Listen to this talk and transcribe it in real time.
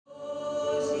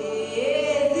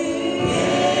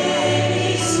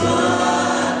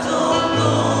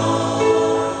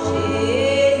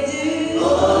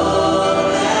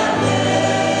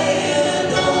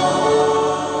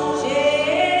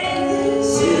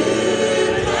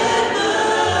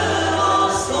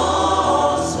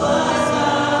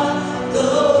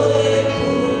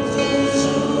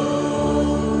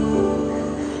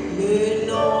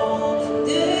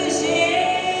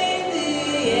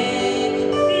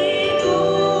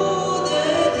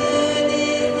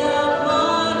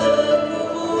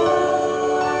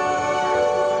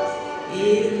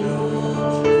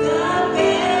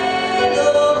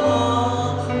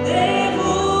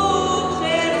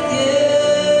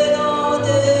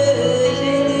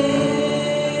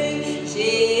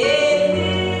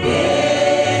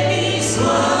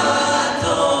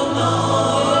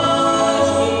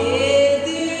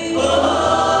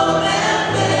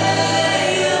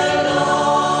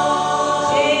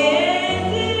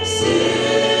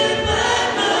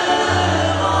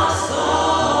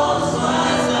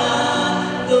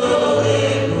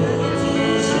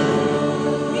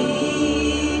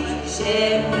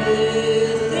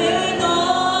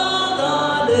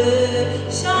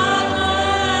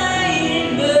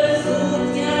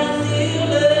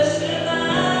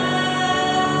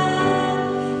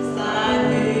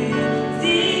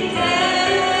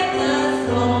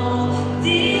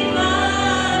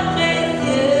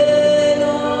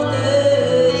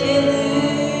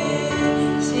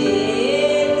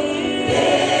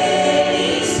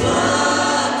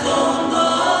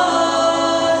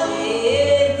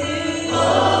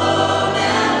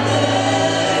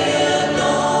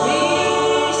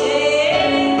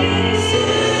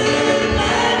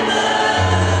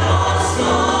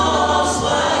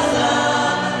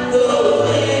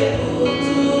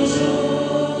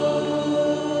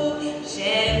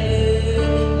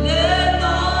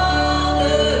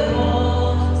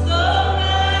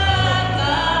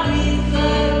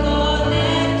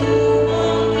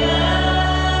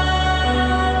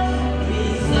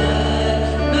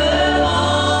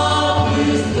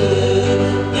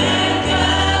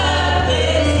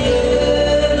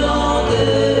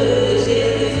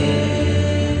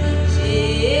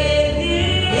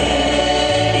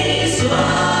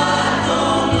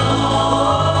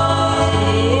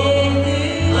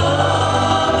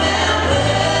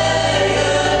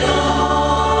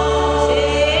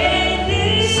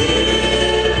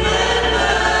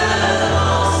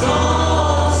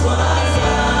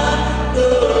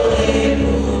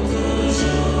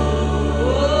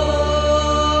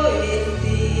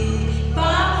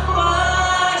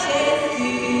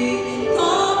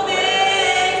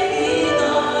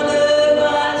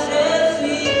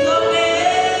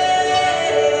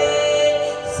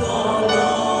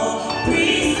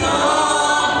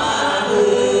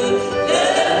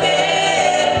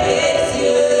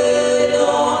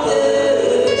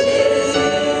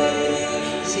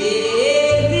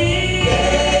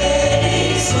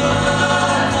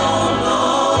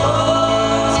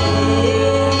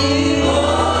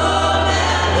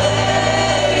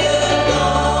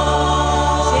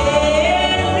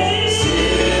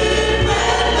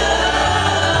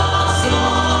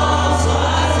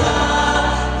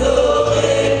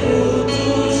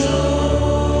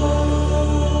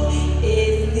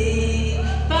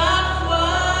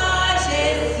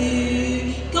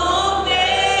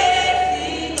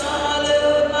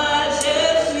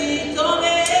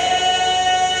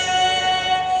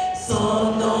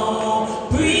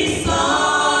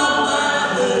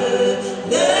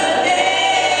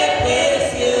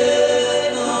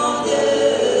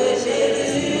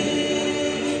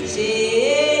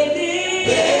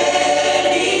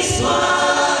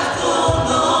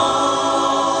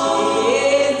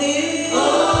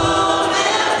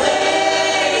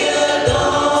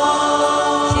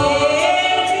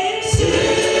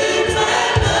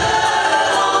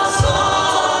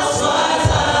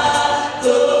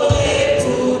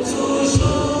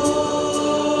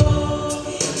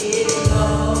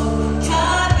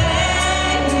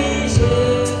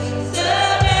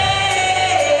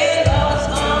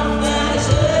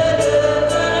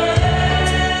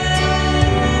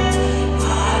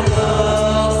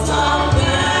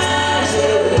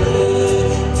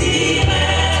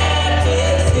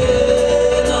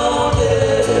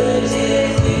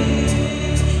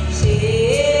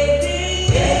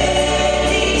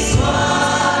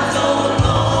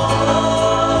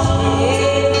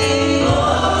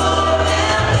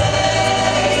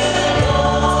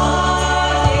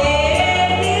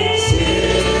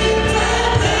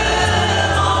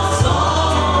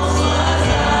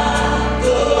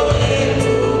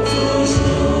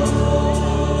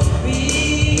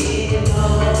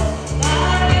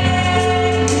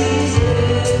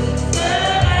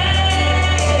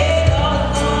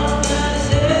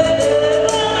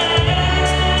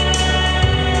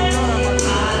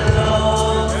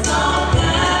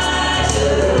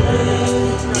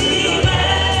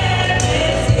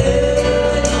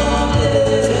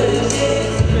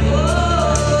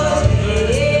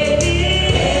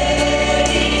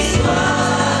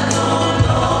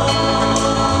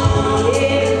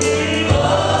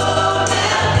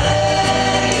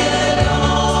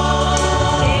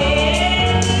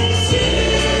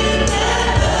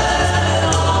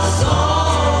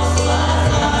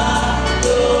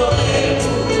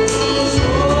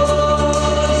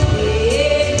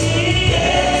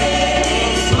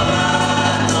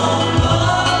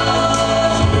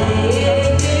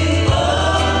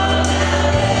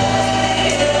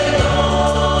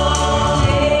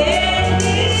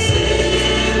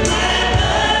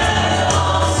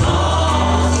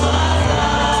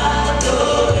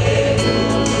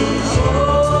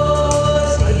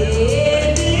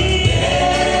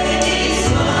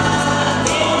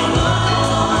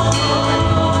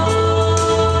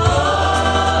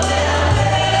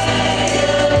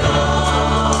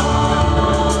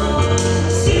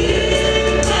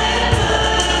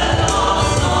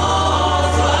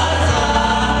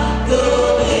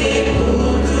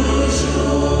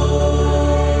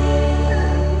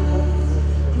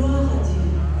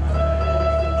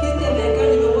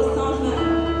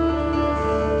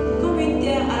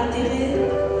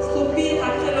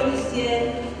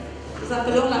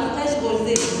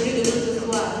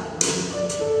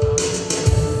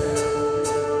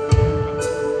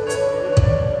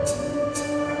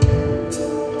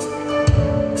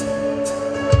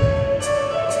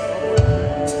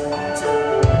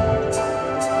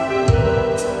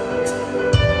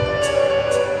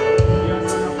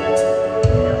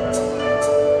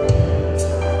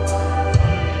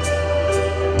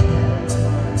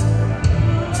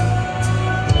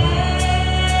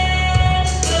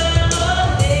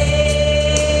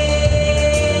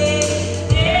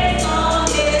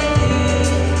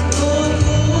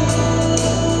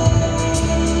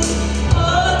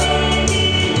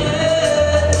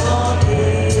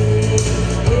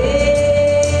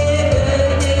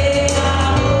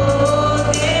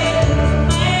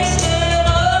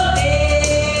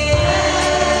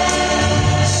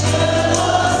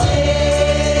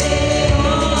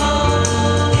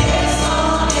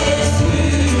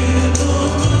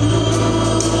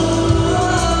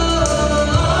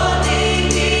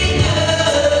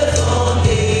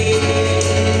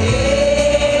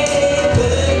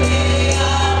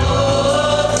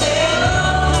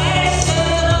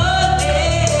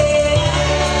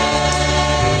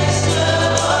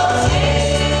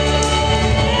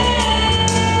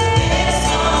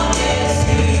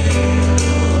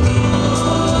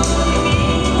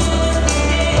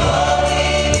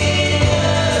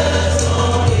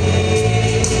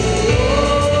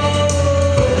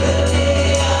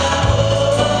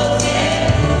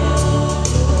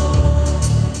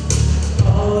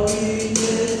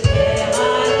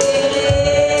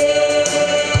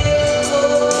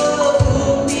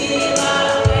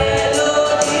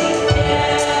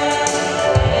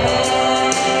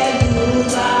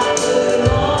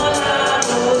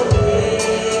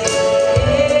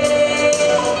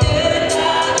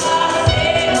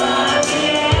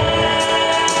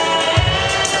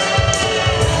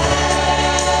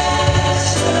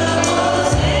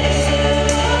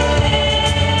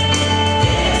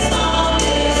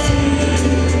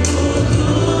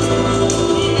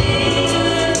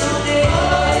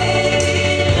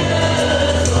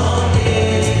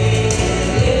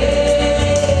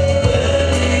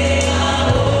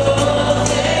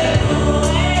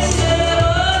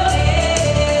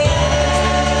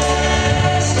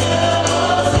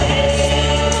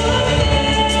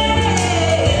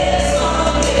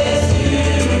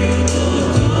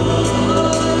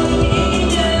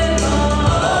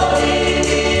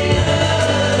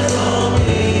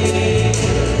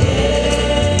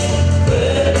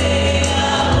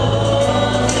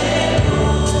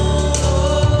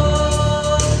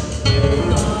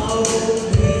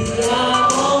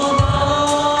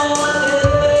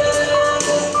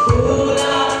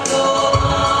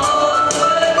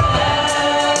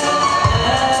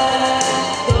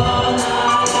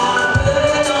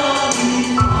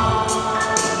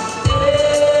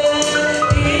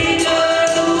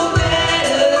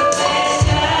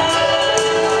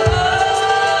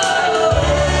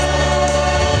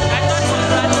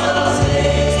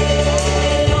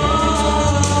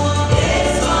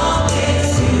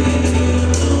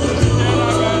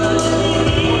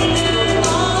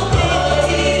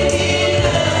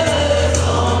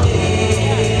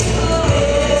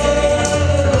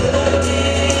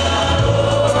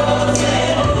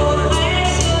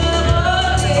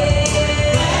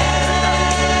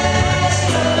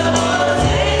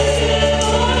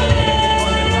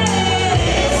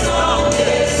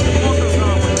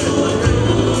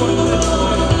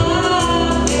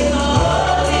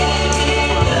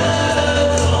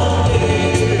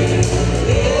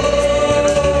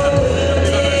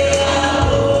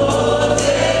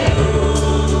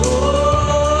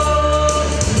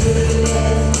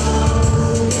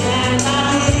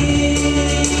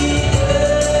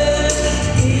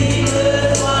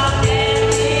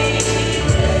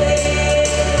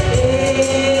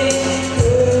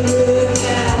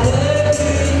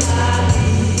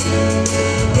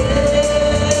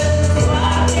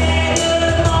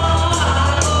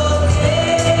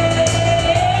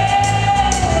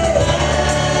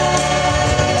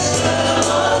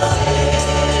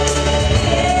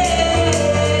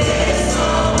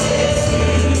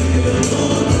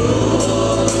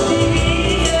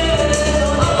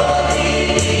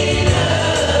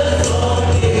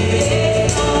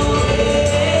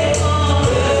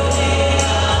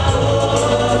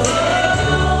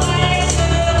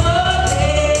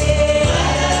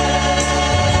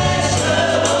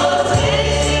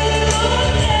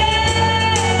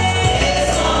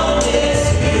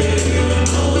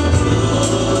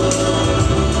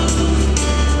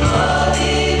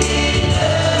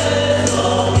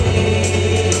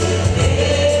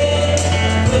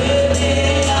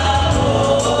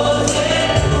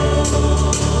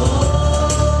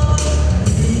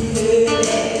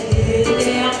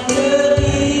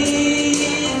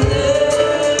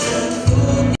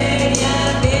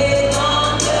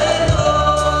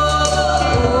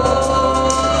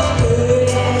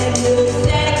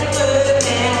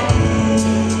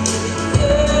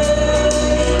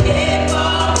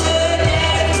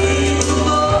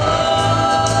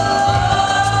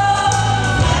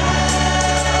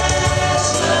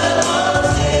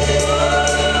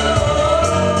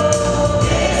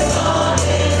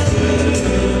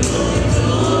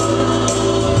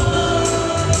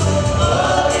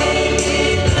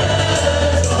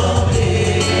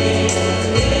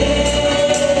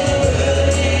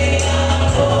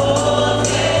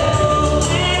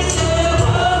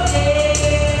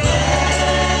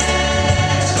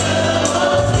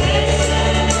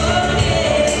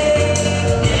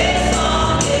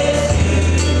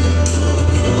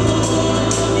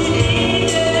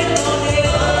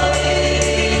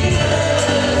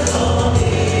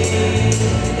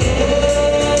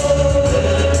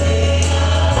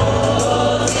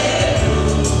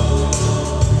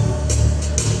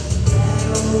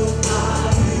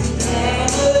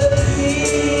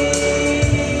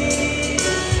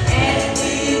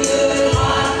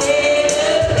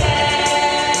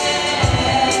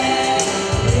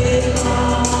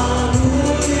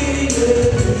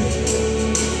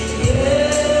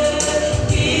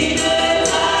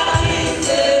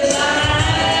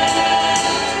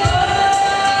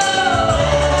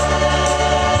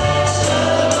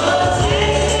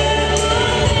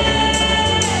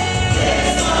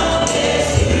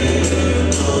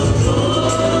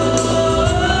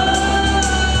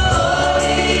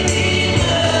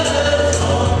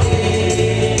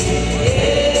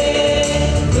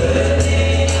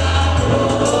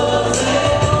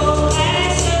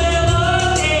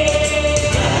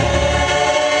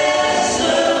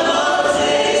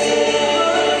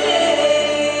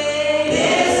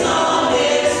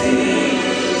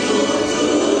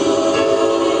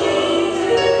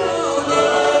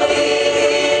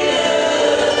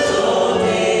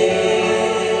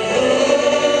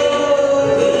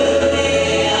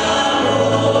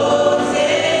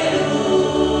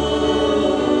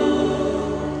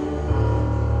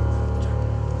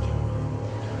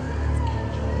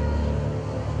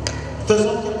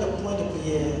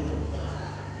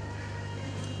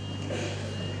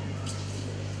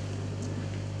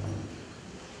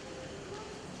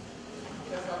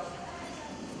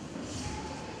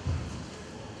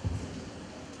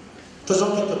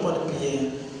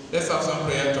Let's have some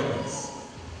prayer topics.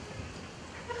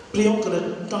 Prions que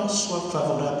le temps soit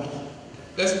favorable.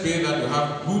 Let's pray that we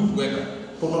have good weather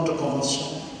pour notre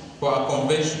convention. For our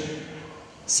convention.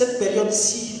 Cette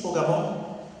période-ci au Gabon,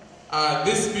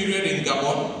 this period in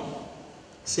Gabon,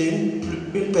 c'est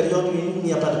une période où il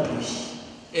n'y a pas de pluie.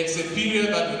 It's a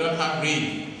period that we don't have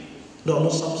rain. Donc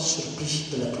nous sommes surpris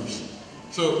de la pluie.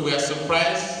 So we are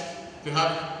surprised to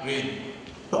have rain.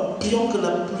 Donc prions que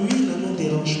la pluie ne nous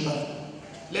dérange pas.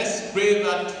 Let's pray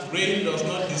that rain does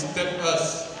not disturb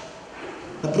us.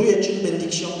 La pluie est une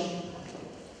bénédiction.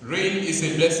 Rain is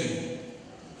a blessing.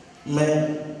 Mais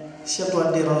si elle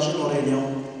doit déranger nos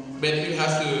réunions, but if it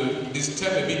has to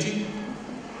disturb a meeting,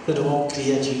 nous devons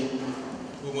crier à Dieu.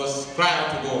 We must cry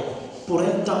out to God. Pour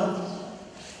un temps,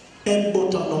 un beau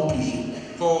temps non pluvieux.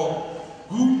 For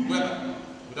good weather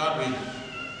without rain.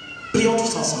 Prions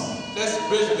tous ensemble. Let's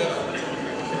pray together.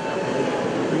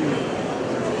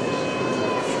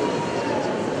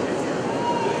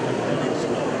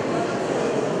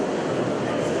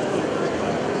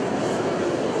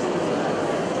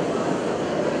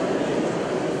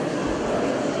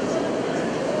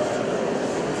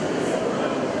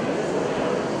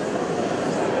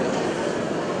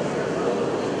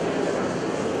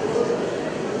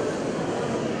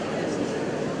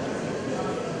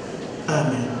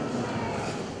 Amen.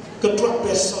 Que 3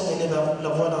 personnes élèvent la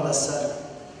voix dans la salle.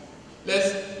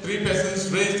 Let 3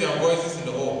 persons raise their voices in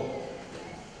the hall.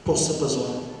 Pour ce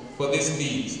besoin. For this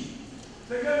need.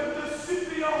 Seigneur, nous te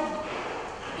supplions.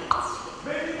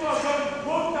 Bénis-nous encore un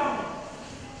beau temps.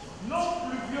 Non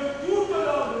pluvieux tout au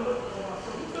long de notre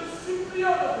convention. Nous te supplions,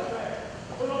 notre Père.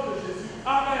 Au nom de Jésus.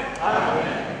 Amen.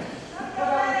 Amen.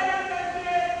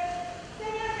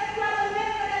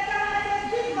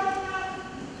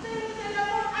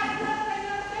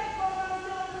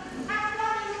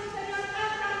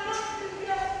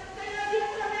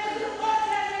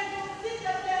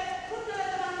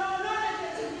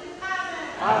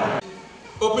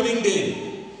 Opening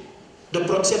day de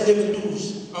Proccl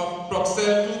 2012 of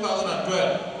Proccl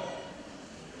 2012,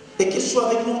 et qu'il soit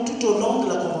avec nous tout au long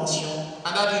de la convention,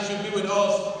 and that he should be with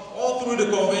us all through the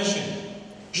convention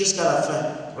jusqu'à la fin,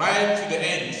 right to the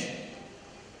end.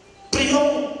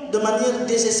 Prions de manière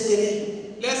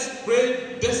désespérée. Let's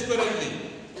pray desperately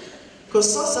que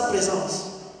sans sa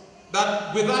présence,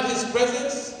 that without his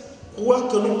presence, quoi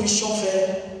que nous puissions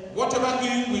faire, whatever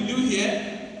healing we do here,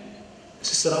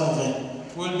 ce sera en vain.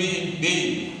 Will be in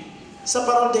vain. Sa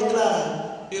parole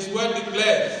déclare. His word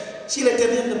declares. Si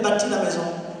l'Éternel ne bâtit la maison,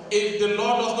 if the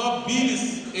Lord does not build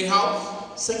a house,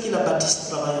 ceux qui la bâtissent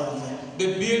travaillent en vain.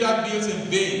 The builder builds in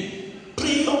vain.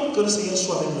 Prions que le Seigneur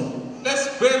soit avec nous. Let's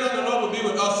pray that the Lord will be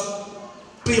with us.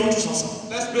 Prions tous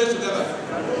ensemble. Let's pray together.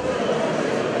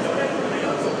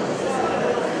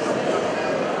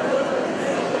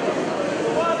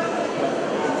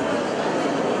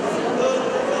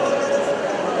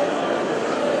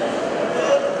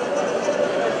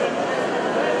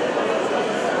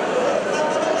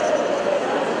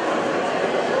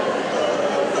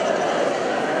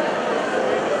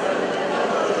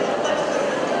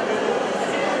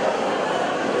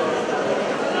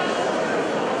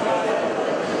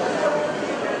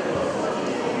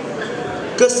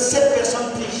 Que 7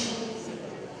 personnes prient.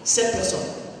 7 personnes.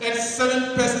 Let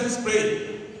 7 persons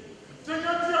pray.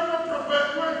 Seigneur, tu as notre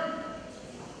besoin.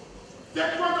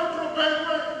 C'est quoi notre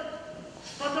besoin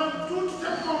pendant toute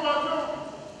cette convention?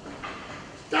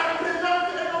 Ta présence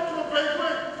est notre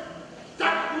besoin.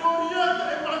 Ta glorieuse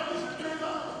et magnifique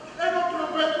présence est notre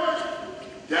besoin.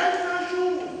 Dès ce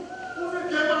jour où nous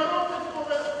démarrons cette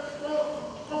convention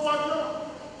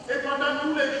et pendant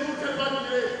tous les jours qu'elle va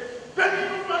durer,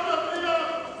 bénis-nous par ta prière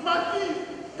massive,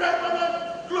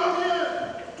 permanente, glorieuse,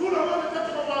 tout le long de cette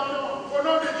convention, au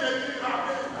nom de Jésus.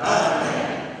 Amen. Amen.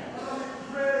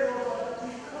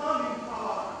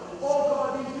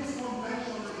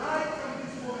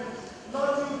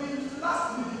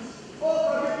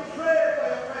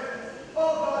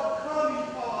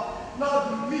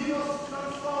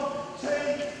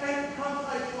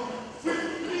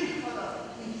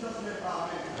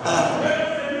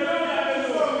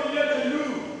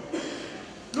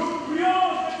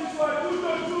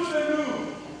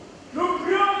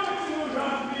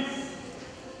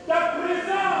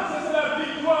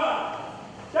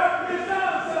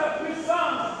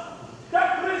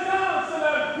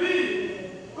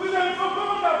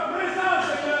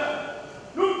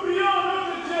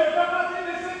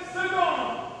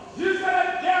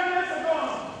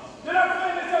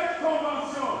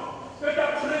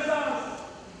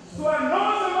 Soit non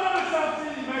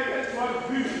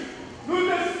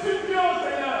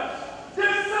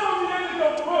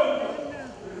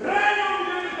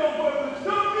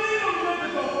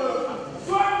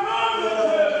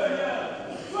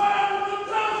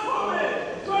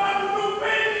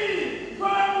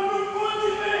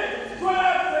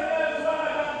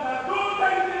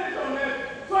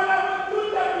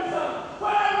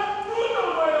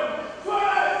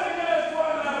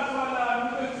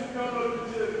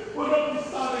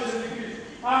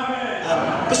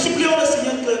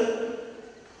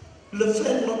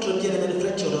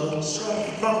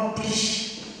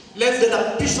de la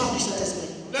puissance du Saint-Esprit.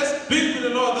 Let's plead with the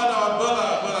Lord that our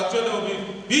brother children will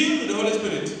be filled with the Holy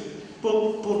Spirit.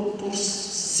 Pour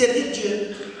servir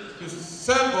Dieu To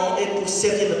serve God et pour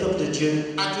servir le peuple de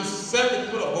Dieu and to serve the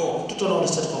people of God tout au long de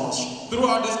cette convention.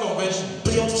 throughout this convention.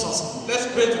 Prions tous ensemble. Let's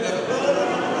pray together.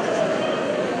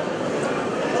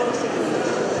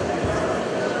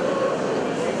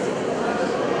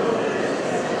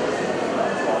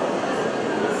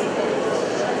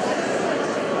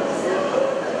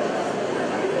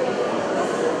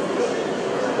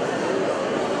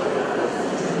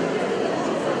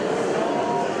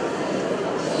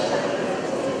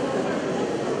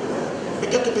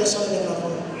 Quelques personnes lèvent la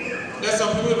voix. Let some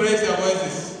people raise their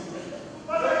voices.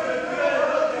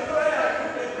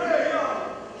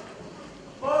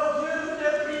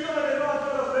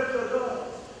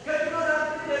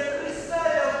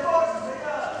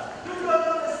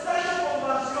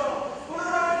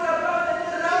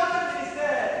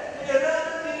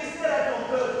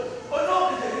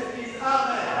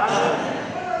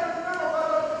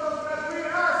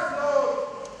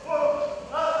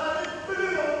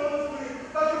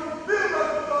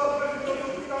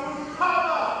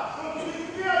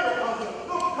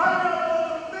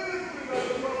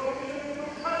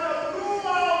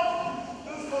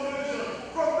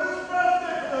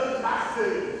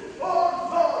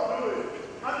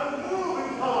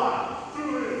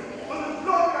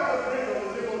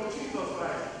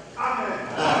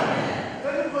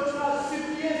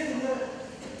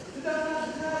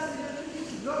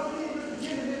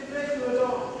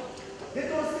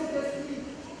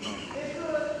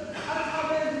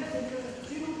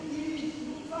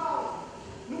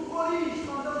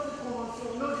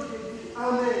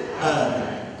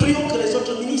 Prions que les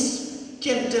autres ministres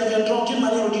qui interviendront d'une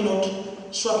manière ou d'une autre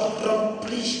soient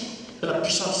remplis de la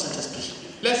puissance du Saint-Esprit.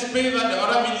 Let's pray that the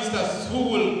other ministers who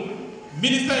will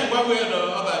minister in one way or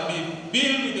the other be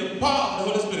filled with the power of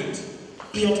the Holy Spirit.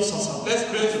 Prions tous ensemble. Let's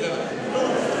pray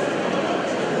together.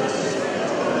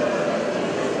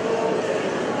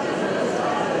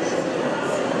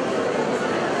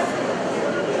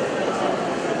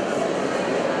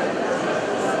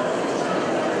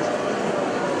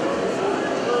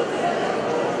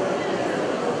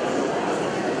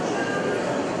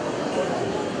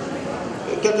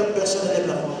 Quelques personnes lèvent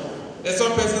la voix. Let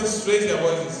some persons raise their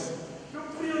voices.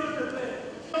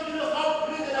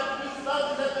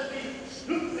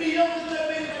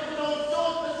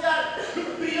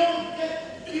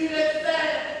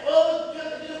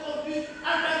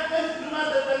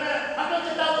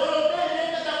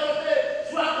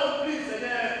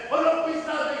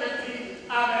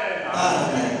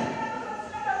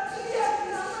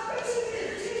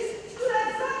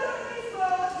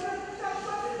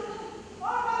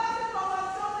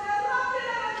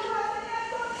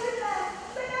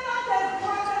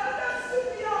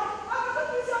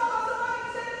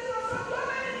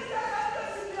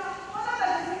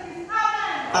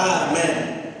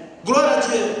 Amen. Gloire à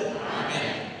Dieu.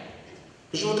 Amen.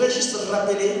 Je voudrais juste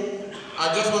rappeler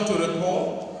I just want to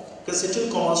recall que c'est une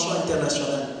convention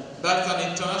internationale. that's an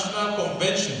international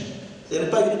convention. Ce n'est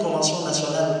pas une convention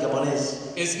nationale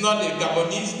gabonaise. It's not a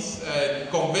Gabonese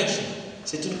convention.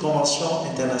 C'est une convention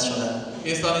internationale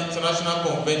It's an international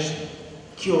convention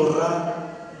qui aura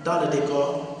dans le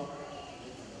décor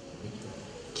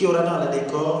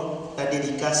la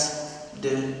dédicace de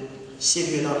ces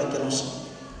lieux dans lesquels nous sommes.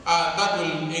 that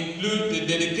will include the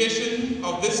dedication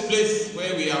of this place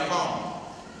where we are found.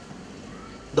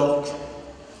 Donc,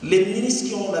 les ministres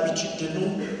qui ont l'habitude de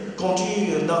nous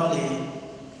conduire dans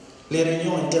les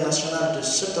réunions internationales de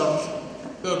cet ordre,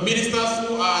 The ministers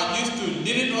who are used to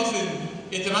leading us in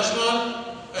international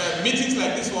meetings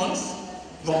like this ones,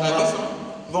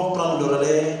 vont prendre le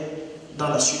relais dans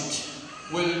la suite.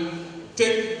 will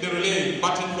take the relay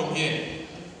baton from here.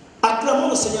 Acclamons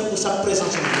le Seigneur pour sa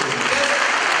présence.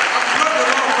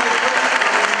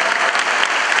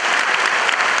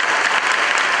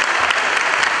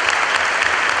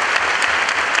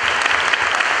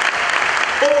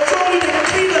 Autour des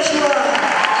cris de joie.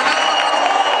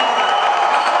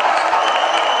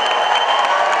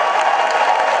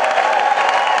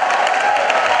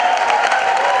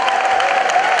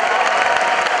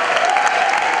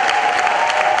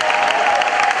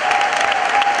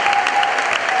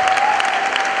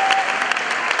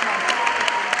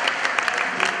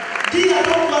 Dis à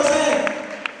ton voisin,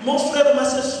 mon frère ou ma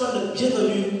soeur, sois le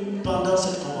bienvenu pendant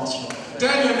cette convention.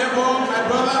 Tell your neighbor, my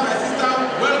brother, my sister,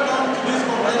 welcome to this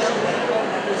convention.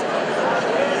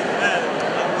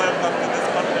 And welcome to this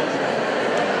convention.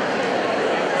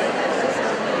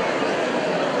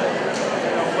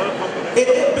 Et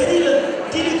bénis-le,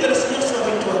 dis-lui que le Seigneur soit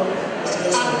avec toi.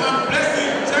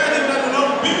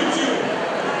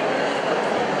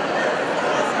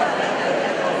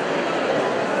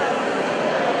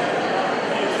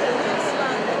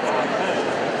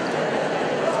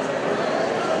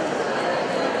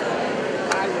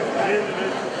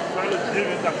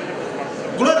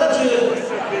 Gloire à Dieu.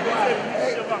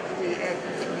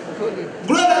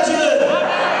 Gloire à Dieu.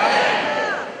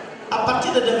 À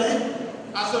partir de demain,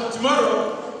 As of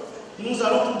tomorrow, nous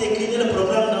allons décliner le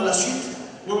programme dans la suite.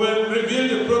 we will reveal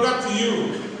the program to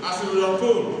you as it will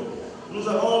unfold. Nous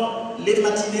avons les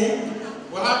matinées,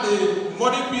 We'll have the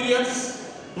morning periods,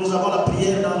 nous avons la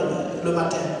prière dans le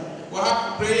matin we'll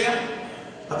have prayer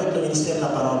avec le ministère de la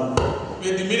parole.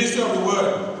 with the ministry of the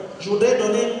word. Je voudrais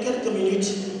donner quelques minutes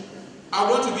I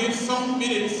want to give some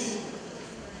minutes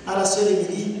à la sœur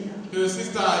Émilie to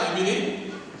Sister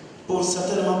Emily pour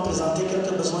certainement présenter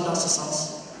quelques besoins dans ce sens.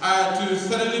 to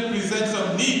suddenly present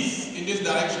some needs in this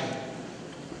direction.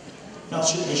 Et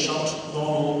ensuite, les chants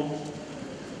vont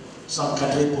nous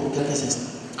encadrer pour quelques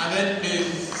instants. And then the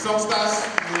songsters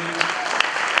will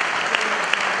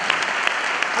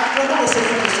Acclamons le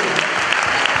Seigneur pour cela.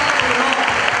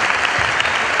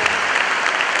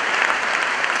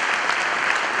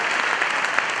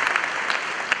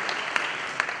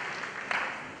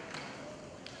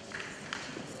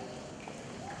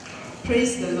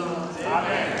 Praise the Lord.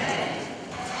 Amen.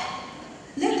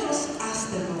 Let us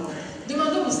ask the Lord.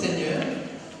 Demandons au Seigneur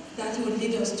that He will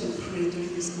lead us to pray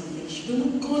during this convention. De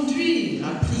nous conduire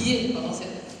à prier pendant cette.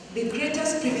 The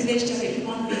greatest privilege that a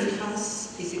human being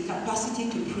has is the capacity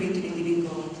to pray to the living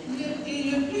God.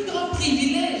 Et le plus grand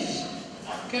privilège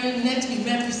qu'un être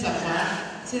humain puisse avoir,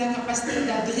 c'est la capacité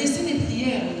d'adresser des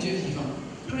prières au Dieu vivant.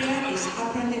 Prayer is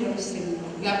apparently very simple.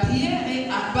 La prière est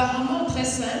apparemment très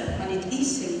simple, and it is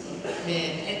simple.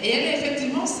 Et elle est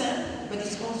effectivement simple, but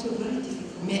it's also very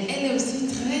difficult. Mais elle est aussi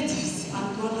très difficile.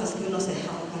 And God has given us a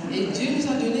helper. Et Dieu nous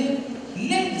a donné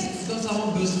l'aide dont nous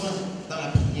avons besoin dans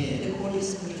la prière. The Holy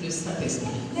Spirit, le Saint-Esprit.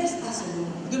 Let's ask the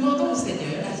Lord. Demandons au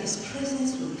Seigneur that His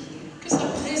presence will be here. Que sa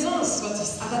présence soit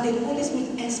ici. And that the Holy Spirit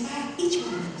inspire each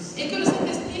one of us. Et que le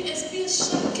Saint-Esprit inspire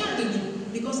chacun de nous.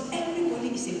 Because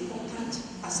everybody is important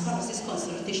as far as this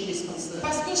concertation is concerned.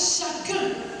 Parce que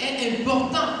chacun est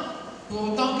important pour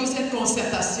autant que cette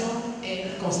concertation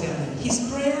est concernée. His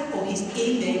prayer or his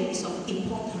amen is of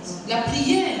importance. La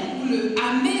prière ou le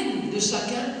amen de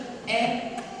chacun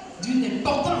est d'une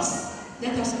importance.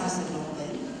 Let us ask the Lord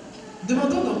then.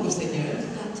 Demandons donc au Seigneur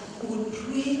that we will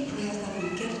pray prayers that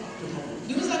will get up to heaven.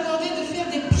 De nous accorder de faire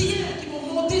des prières qui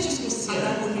vont monter jusqu'au ciel. And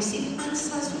that will receive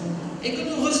answers from God. Et que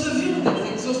nous recevions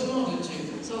des exaucements de Dieu.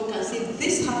 So we can say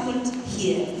this happened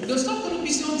here. De sorte que nous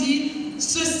puissions dire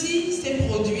ceci s'est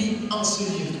produit en ce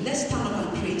lieu. Let's stand up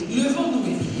and pray. Levons-nous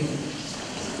et prions.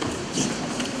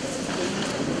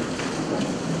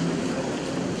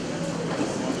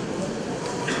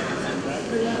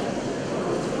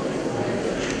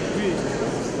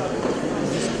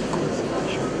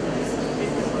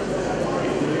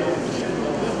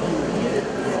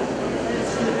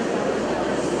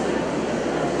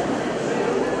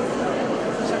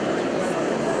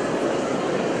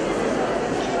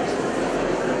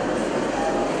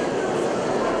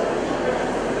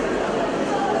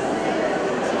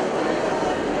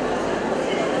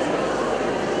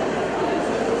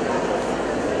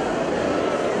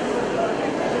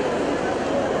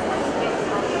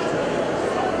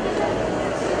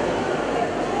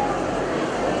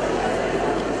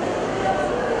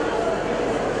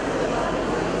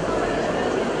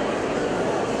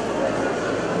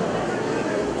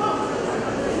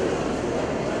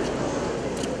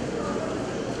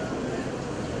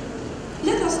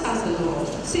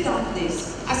 Sit down,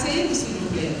 please. Asseyez-vous, s'il vous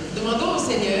plaît. Demandons au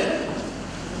Seigneur.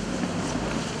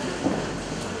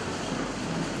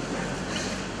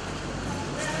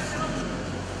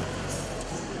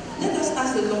 Let us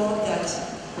ask the Lord that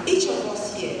each of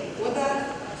us here, whether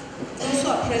those who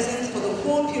are present for the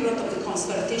whole period of the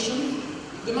concertation,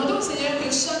 demandons au Seigneur que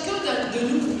chacun de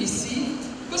nous ici,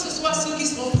 que ce soit ceux qui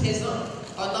seront présents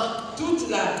pendant toute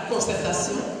la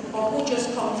concertation, or who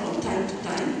just come from time to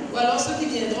time, ou alors ceux qui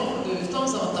viendront de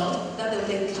temps en temps, that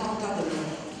they will encounter the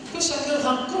Lord. Que chacun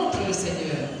rencontre le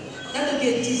Seigneur. That there be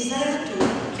a desire to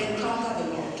encounter the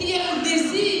Lord. Qu'il y ait un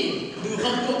désir de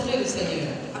rencontrer le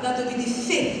Seigneur. And that there be the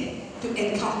faith to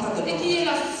encounter the Lord. Et qu'il y ait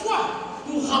la foi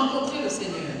pour rencontrer le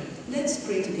Seigneur. Let's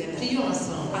pray together. Prions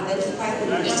ensemble. And then 5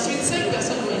 minutes. Et ensuite 5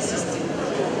 personnes vont insister.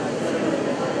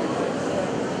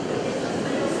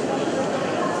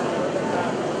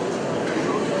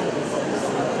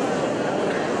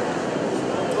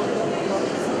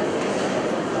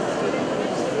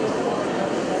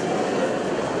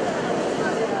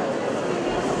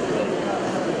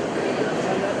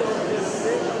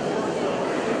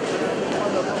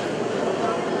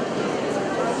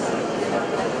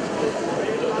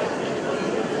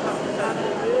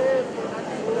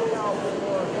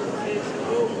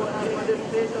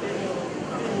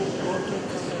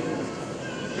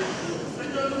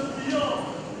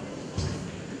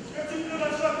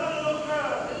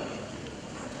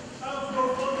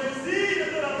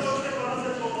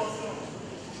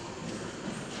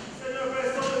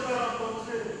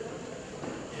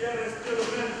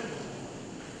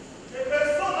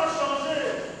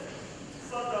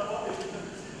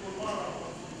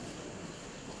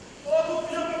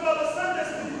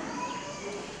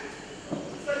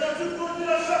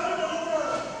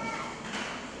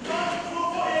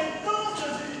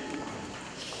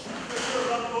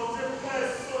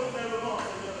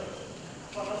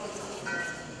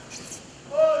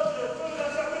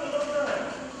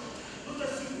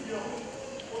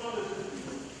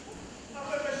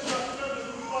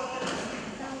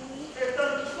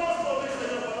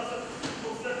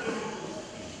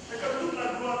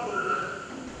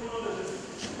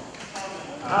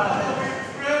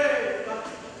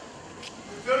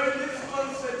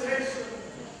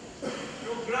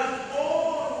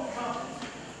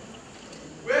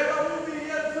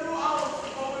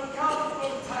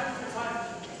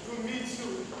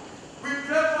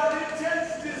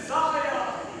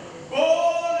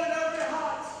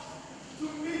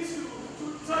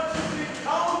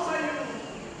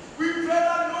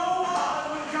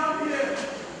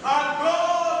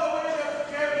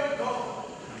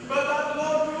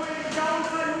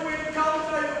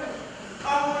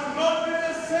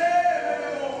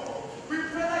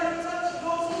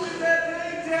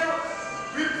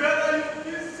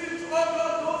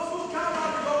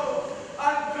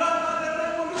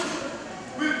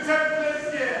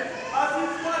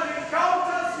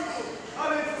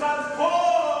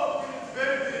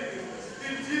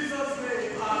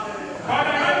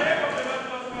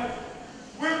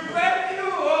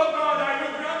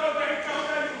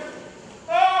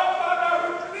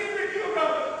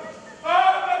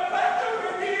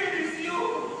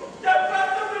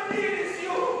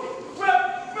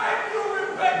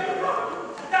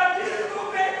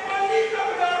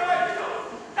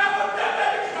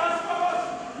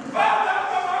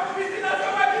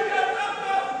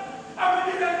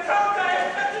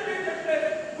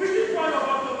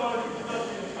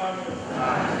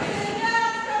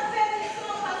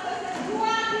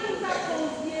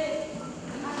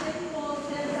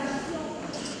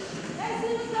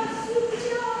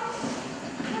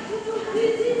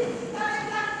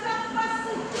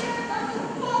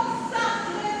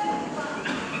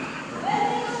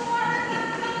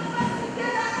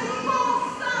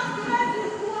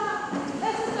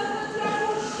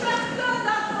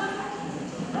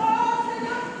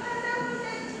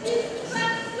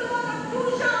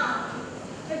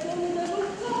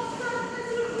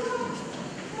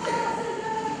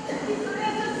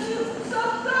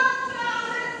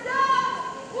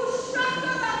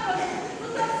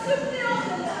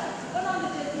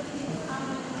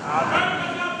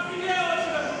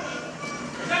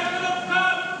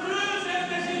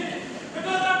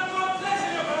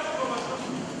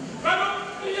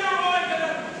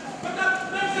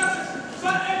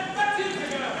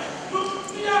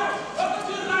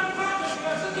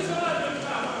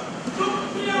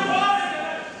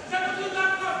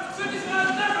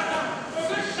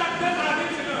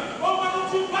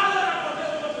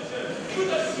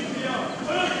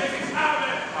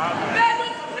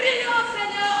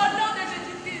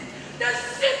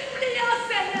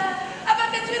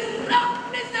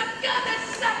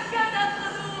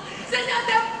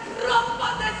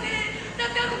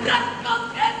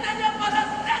 rencontré, Seigneur, pendant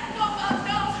cette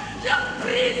convention. Je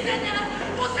prie, Seigneur,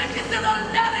 pour ceux qui seront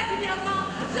là régulièrement.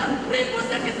 Je prie pour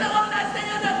ceux qui seront là,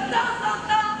 Seigneur, de temps en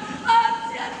temps. Oh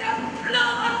Dieu,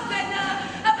 t'implorons, Seigneur,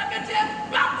 afin que tu aies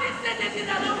bâti ces désirs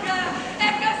dans nos cœurs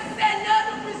et que, Seigneur,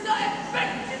 nous puissions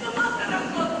effectivement te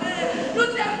rencontrer. Nous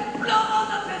t'implorons,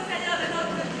 notre Seigneur et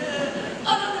notre Dieu.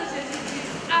 Au nom de Jésus-Christ.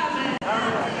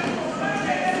 Amen.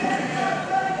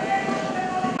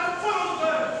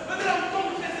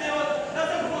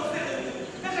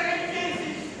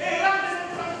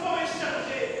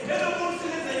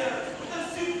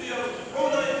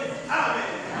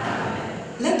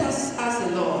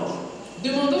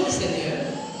 Demandons au Seigneur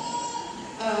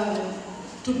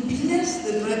to bless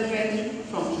the brethren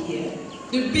from here,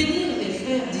 de bénir les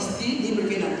frères d'ici,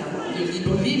 de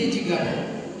Libreville et du Gabon,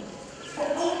 for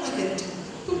all that they do,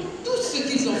 pour tout ce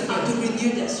qu'ils ont fait, to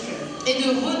renew their strength. et de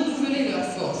renouveler leur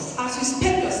force. As you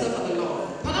spend yourself on the Lord,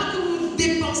 Pendant que vous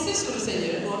dépensez sur le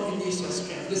Seigneur, God renews your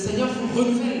strength. le Seigneur vous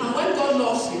renouvelle. And when God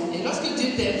loves you, Et lorsque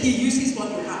Dieu t'aime, He uses what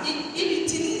you have. il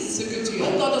utilise ce que tu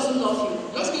When as. God doesn't love you,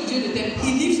 Lorsque Dieu ne t'aime pas,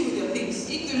 He leaves you with your things.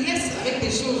 il te laisse avec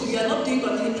des choses. You are not doing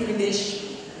godly privilege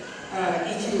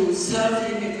if you serve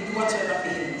Him, if you do whatsoever for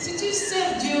Him. Si tu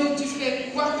sers Dieu, tu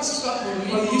fais quoi que ce soit pour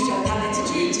lui, Or you use your talent, si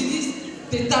tu utilises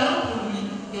tes talents pour lui,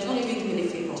 He is not doing you any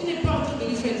favor. tu n'es pas en train de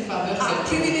lui faire une faveur. Our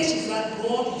privilege is that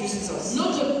God uses us.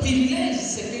 Notre privilège,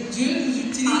 c'est que Dieu nous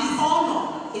utilise. Our honor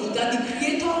is that the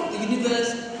Creator of the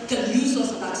universe can use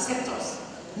us and accept us.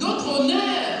 Notre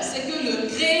honneur, c'est que le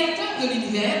Créateur de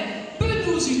l'univers peut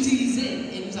nous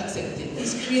utiliser et nous accepter.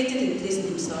 He's created a place in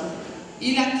Himself.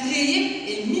 Il a créé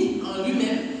et mis en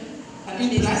lui-même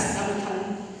une place that we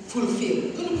can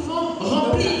fulfill. que nous pouvons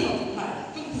remplir, Occupy.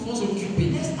 que nous pouvons occuper.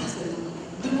 Let's ask the Lord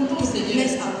Demandons au to Seigneur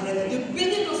bless our de brethren,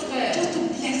 bénir nos frères, just to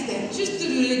bless them, juste de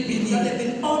les that bénir, they've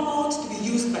been honored to be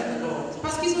used by the Lord.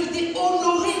 parce qu'ils ont été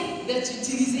honorés d'être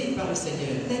utilisés par le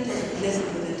Seigneur. Let us bless the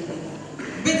brethren together.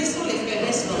 Bénissons les frères,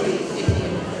 laisse-nous et prions.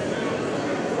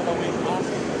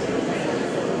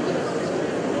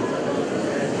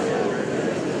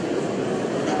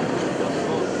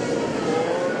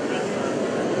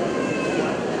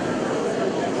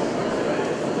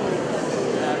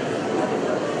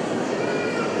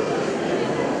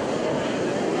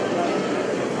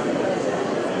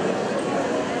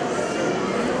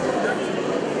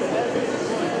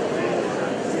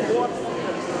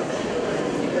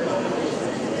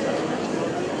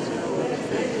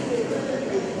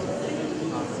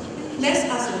 Let's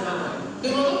ask the Lord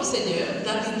Demandons au Seigneur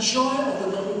that the joy of the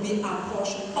Lord will be our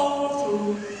portion all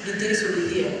through the days we'll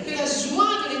be here. que la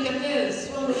joie de l'Éternel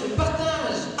soit notre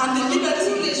partage And the liberty,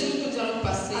 tous les jours que nous allons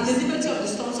passer and the liberty of the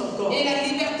sons of God et la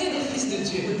liberté des fils de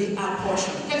will Dieu. be our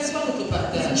portion. Quel soit notre The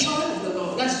partage, joy of the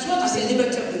Lord la joie du and the Seigneur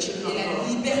liberty of the children et of la God.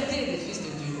 liberté des fils de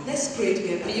Dieu. Let's pray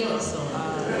together. Prions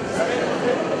ensemble.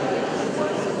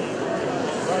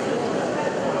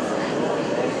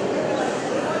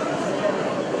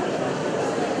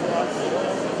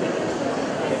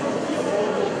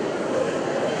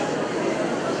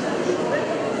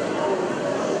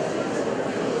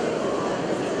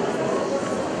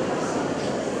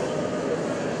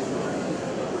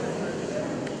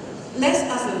 Let's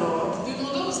ask the Lord.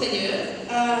 Demandons au Seigneur,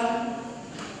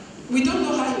 We don't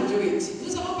know how He'll do it, nous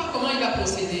ne savons pas comment il va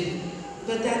procéder,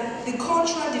 but that the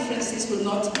cultural differences will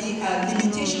not be a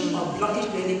limitation or blockage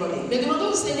to anybody. mais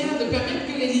demandons au Seigneur de permettre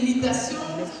que les limitations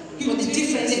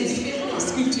culturelles, les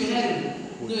différences culturelles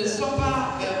ne soient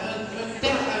pas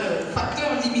un facteur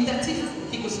limitatif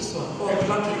qui que ce soit, Or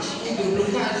blockage, ou de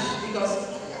blocage. because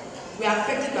we are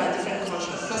affected by different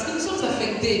cultures. Parce que nous sommes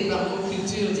affectés par nos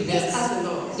cultures Let's diverses. ask the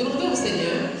Lord. Demandons au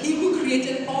Seigneur, He who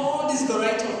created all this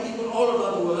variety of people all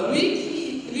over the world, lui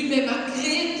qui lui-même a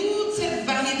créé toute cette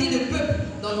variété de peuples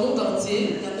dans le monde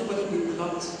entier, that nobody will be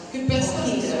blocked que personne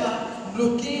ne soit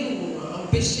bloqué ou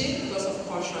empêché because of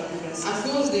cultural differences, à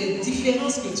cause des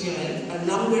différences culturelles a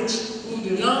language, ou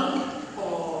de langue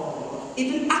or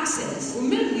even accents. ou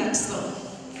même l'accent.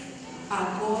 Our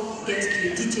God gets to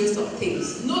the details of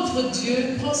things. Notre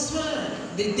Dieu prend soin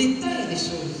des détails des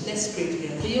choses. Let's pray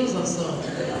together. Prions ensemble.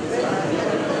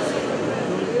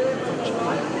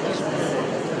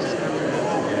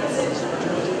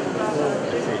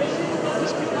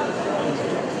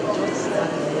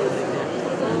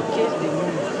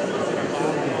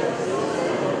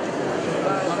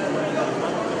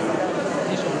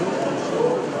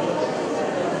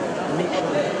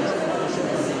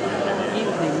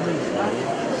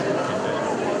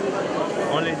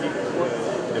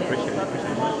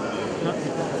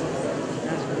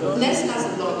 Let's ask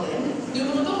the Lord then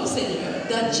Demandons au Seigneur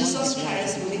that Jesus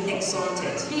Christ will be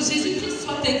exalted que Jésus-Christ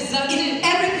soit in exalté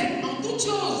everything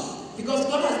Because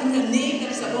God has given a name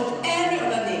that is above every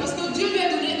other name. Parce que Dieu lui a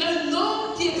donné un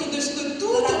nom qui est au-dessus de tout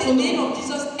autre nom. At the name of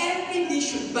Jesus, every knee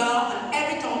should bow and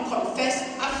every tongue confess.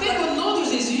 Afin qu'au nom de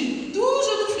Jésus, tout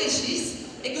genou fléchisse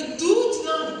et que toute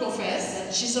langue confesse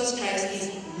that Jesus Christ is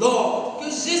Lord.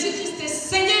 Que Jésus-Christ est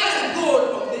Seigneur. That's the goal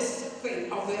of this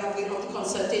thing, of the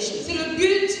concertation. C'est le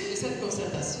but de cette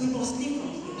concertation. We must live from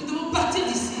here. Nous devons partir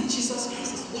d'ici. Jesus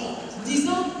Christ is Lord.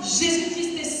 Disant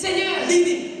Jésus-Christ est Seigneur.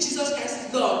 Living Jesus Christ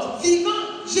is Lord.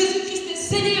 Vivant Jésus-Christ est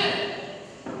Seigneur.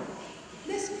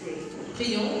 Let's pray.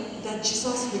 Prions that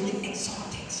Jesus will be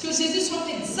exalted. Que Jésus soit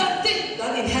exalté.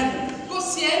 That in heaven, qu'au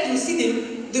ciel, you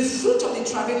see the fruit of the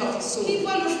travail of his soul. Qu'il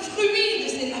voit le fruit de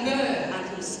ses labeurs. And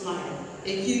he will smile.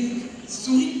 Et qu'il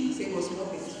sourit. Say was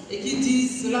worth it. Et qu'il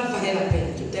dise cela valait la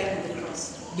peine. To die on the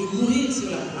cross. De mourir sur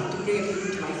la croix. To bring a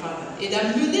people to my Father. Et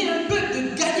d'amener un peuple, de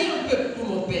gagner un peuple pour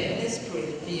mon Père. Let's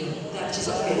pray. Prions. That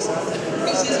Jesus be exalted.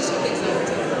 Que Jésus soit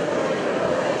exalté.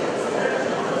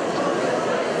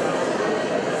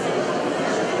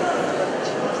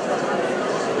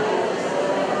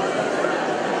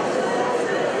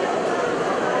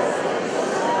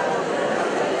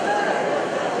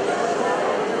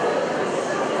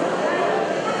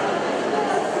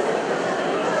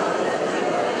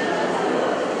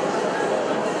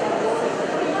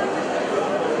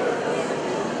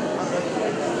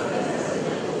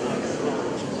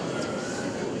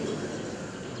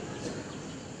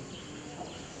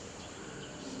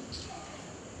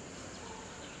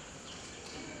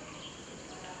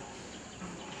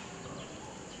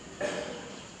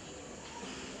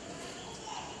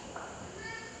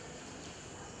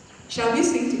 Shall we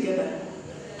sing together?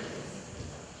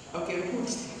 Okay, good.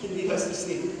 You need us to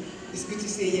sing. It's good to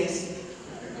say yes.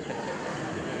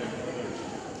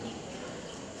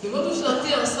 Devons-nous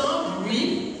chanter ensemble?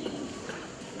 Oui.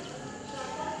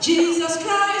 Jesus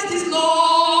Christ is Lord.